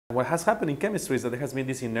What has happened in chemistry is that there has been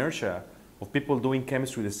this inertia of people doing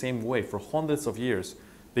chemistry the same way for hundreds of years,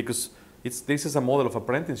 because this is a model of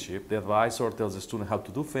apprenticeship. The advisor tells the student how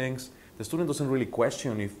to do things. The student doesn't really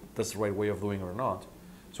question if that's the right way of doing it or not.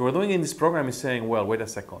 So what we're doing in this program is saying, well, wait a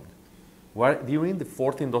second. During the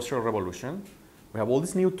fourth industrial revolution, we have all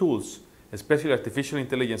these new tools, especially artificial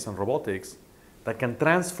intelligence and robotics, that can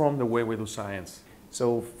transform the way we do science.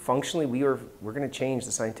 So functionally, we're going to change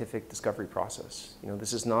the scientific discovery process.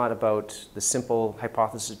 This is not about the simple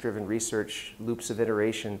hypothesis-driven research, loops of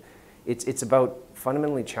iteration. It's about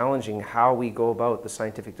fundamentally challenging how we go about the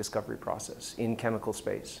scientific discovery process in chemical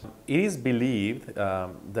space. It is believed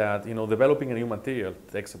that developing a new material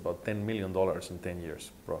takes about $10 million in 10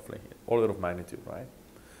 years, roughly, order of magnitude, right?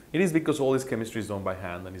 It is because all this chemistry is done by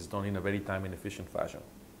hand and is done in a very time and efficient fashion.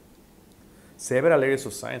 Several areas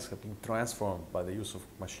of science have been transformed by the use of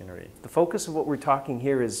machinery. The focus of what we're talking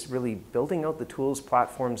here is really building out the tools,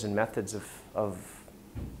 platforms, and methods of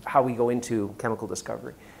how we go into chemical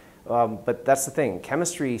discovery. But that's the thing.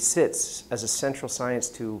 Chemistry sits as a central science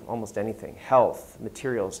to almost anything: health,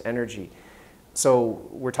 materials, energy. So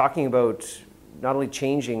we're talking about not only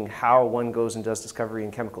changing how one goes and does discovery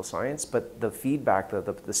in chemical science, but the feedback,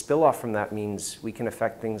 the spill-off from that means we can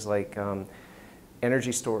affect things like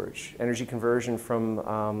energy storage, energy conversion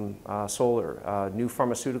from solar, new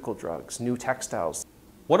pharmaceutical drugs, new textiles.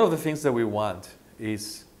 One of the things that we want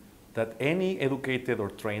is that any educated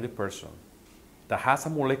or trained person that has a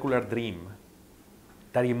molecular dream,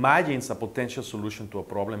 that imagines a potential solution to a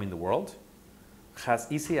problem in the world, has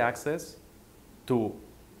easy access to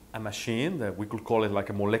a machine that we could call it like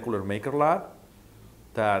a molecular maker lab,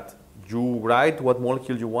 that you write what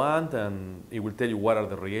molecule you want and it will tell you what are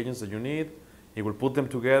the reagents that you need. It will put them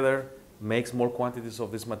together, make small quantities of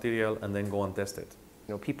this material, and then go and test it.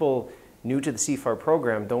 People new to the CIFAR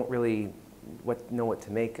program don't really know what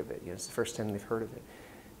to make of it. It's the first time they've heard of it.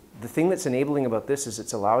 The thing that's enabling about this is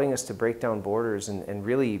it's allowing us to break down borders and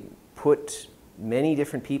really put many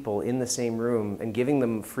different people in the same room and giving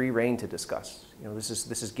them free rein to discuss.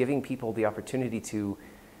 This is giving people the opportunity to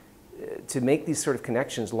make these sort of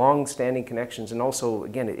connections, long-standing connections, and also,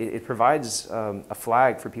 again, it provides a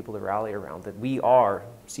flag for people to rally around that we are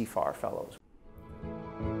CIFAR fellows.